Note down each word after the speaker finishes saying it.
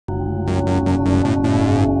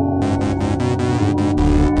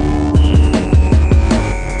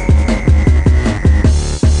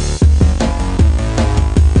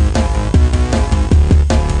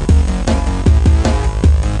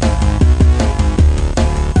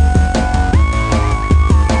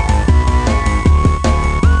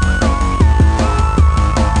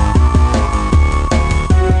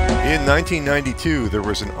1992, there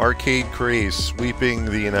was an arcade craze sweeping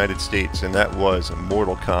the United States, and that was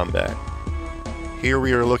Mortal Kombat. Here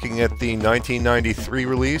we are looking at the 1993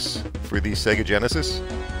 release for the Sega Genesis,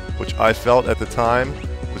 which I felt at the time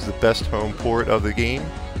was the best home port of the game.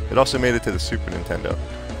 It also made it to the Super Nintendo,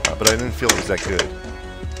 but I didn't feel it was that good.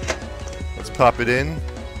 Let's pop it in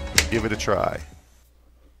and give it a try.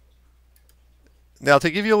 Now,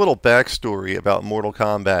 to give you a little backstory about Mortal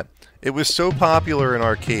Kombat, it was so popular in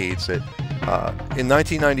arcades that in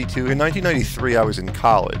 1993 I was in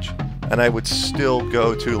college, and I would still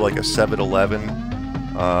go to like a 7-Eleven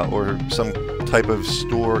or some type of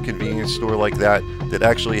store, convenience store like that, that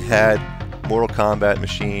actually had Mortal Kombat a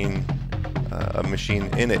machine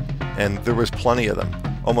in it, and there was plenty of them.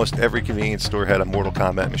 Almost every convenience store had a Mortal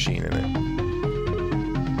Kombat machine in it.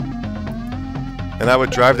 And I would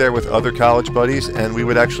drive there with other college buddies, and we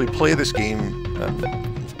would actually play this game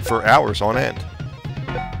for hours on end.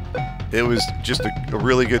 It was just a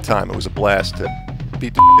really good time. It was a blast to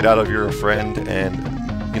beat the shit out of your friend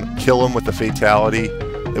and kill him with the fatality.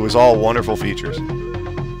 It was all wonderful features.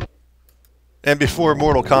 And before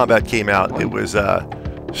Mortal Kombat came out, it was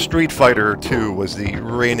Street Fighter II was the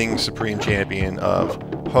reigning supreme champion of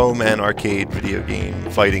home and arcade video game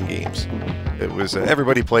fighting games. It was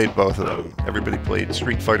everybody played both of them. Everybody played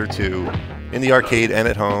Street Fighter II in the arcade and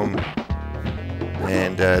at home.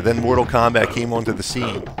 And then Mortal Kombat came onto the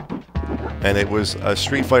scene. And it was a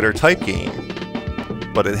Street Fighter type game,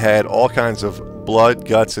 but it had all kinds of blood,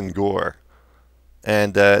 guts, and gore.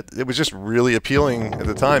 And it was just really appealing at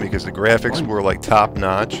the time because the graphics were like top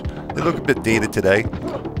notch. They look a bit dated today.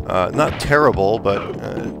 Not terrible,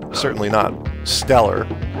 but certainly not stellar.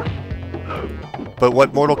 But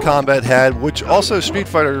what Mortal Kombat had, which also Street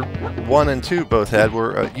Fighter 1 and 2 both had,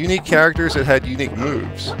 were unique characters that had unique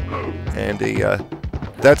moves. And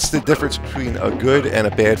that's the difference between a good and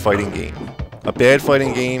a bad fighting game. A bad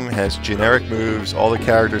fighting game has generic moves, all the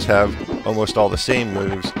characters have almost all the same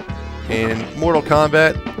moves. In Mortal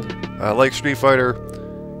Kombat, like Street Fighter,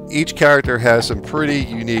 each character has some pretty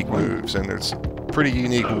unique moves, and there's pretty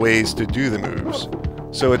unique ways to do the moves.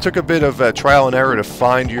 So it took a bit of trial and error to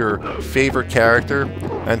find your favorite character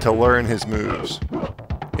and to learn his moves.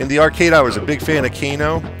 In the arcade, I was a big fan of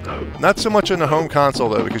Kano. Not so much on the home console,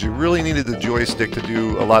 though, because you really needed the joystick to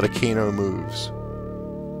do a lot of Kano moves.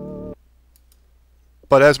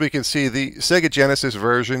 But as we can see, the Sega Genesis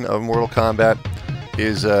version of Mortal Kombat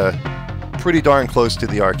is pretty darn close to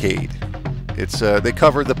the arcade. They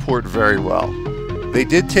covered the port very well. They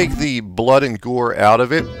did take the blood and gore out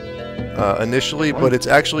of it initially, but it's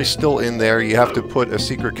actually still in there. You have to put a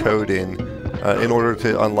secret code in order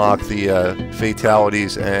to unlock the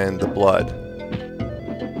fatalities and the blood.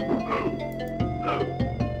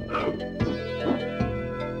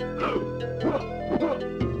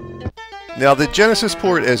 Now, the Genesis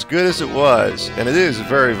port, as good as it was, and it is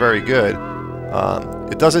very, very good,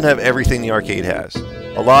 it doesn't have everything the arcade has.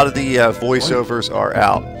 A lot of the voiceovers are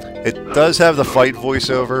out. It does have the fight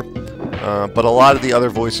voiceover, but a lot of the other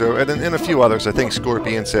voiceover, and a few others, I think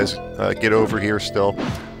Scorpion says, get over here still,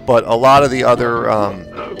 but a lot of the other,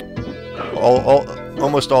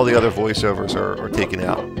 almost all the other voiceovers are taken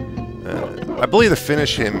out. I believe the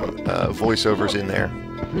Finish Him voiceover's in there.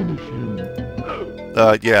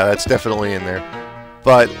 Yeah, that's definitely in there.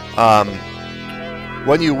 But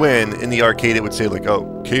when you win, in the arcade it would say like,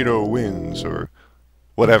 oh, Kano wins, or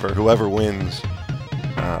whatever, whoever wins.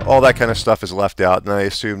 All that kind of stuff is left out, and I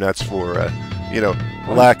assume that's for,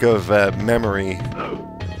 lack of memory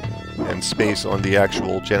and space on the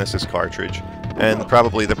actual Genesis cartridge, and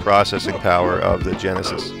probably the processing power of the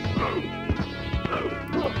Genesis.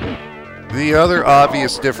 The other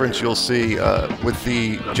obvious difference you'll see with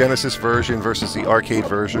the Genesis version versus the arcade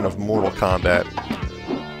version of Mortal Kombat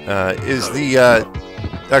is the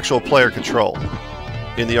actual player control.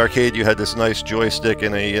 In the arcade, you had this nice joystick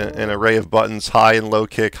and an array of buttons: high and low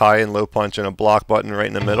kick, high and low punch, and a block button right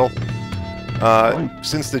in the middle.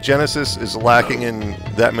 Since the Genesis is lacking in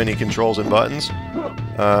that many controls and buttons,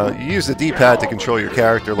 you use the D-pad to control your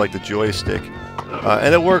character like the joystick.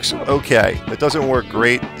 And it works okay. It doesn't work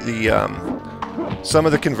great. Some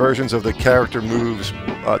of the conversions of the character moves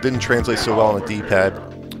didn't translate so well on the D-pad.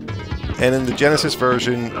 And in the Genesis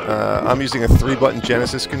version, I'm using a 3-button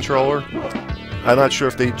Genesis controller. I'm not sure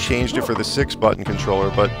if they changed it for the 6-button controller,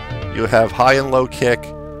 but you have high and low kick,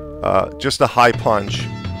 just a high punch,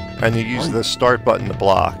 and you use the start button to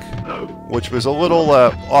block, which was a little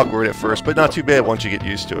awkward at first, but not too bad once you get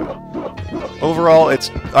used to it. Overall,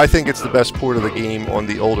 I think it's the best port of the game on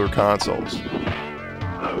the older consoles.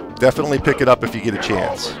 Definitely pick it up if you get a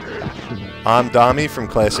chance. I'm Dommy from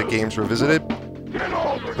Classic Games Revisited.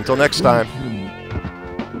 Until next time.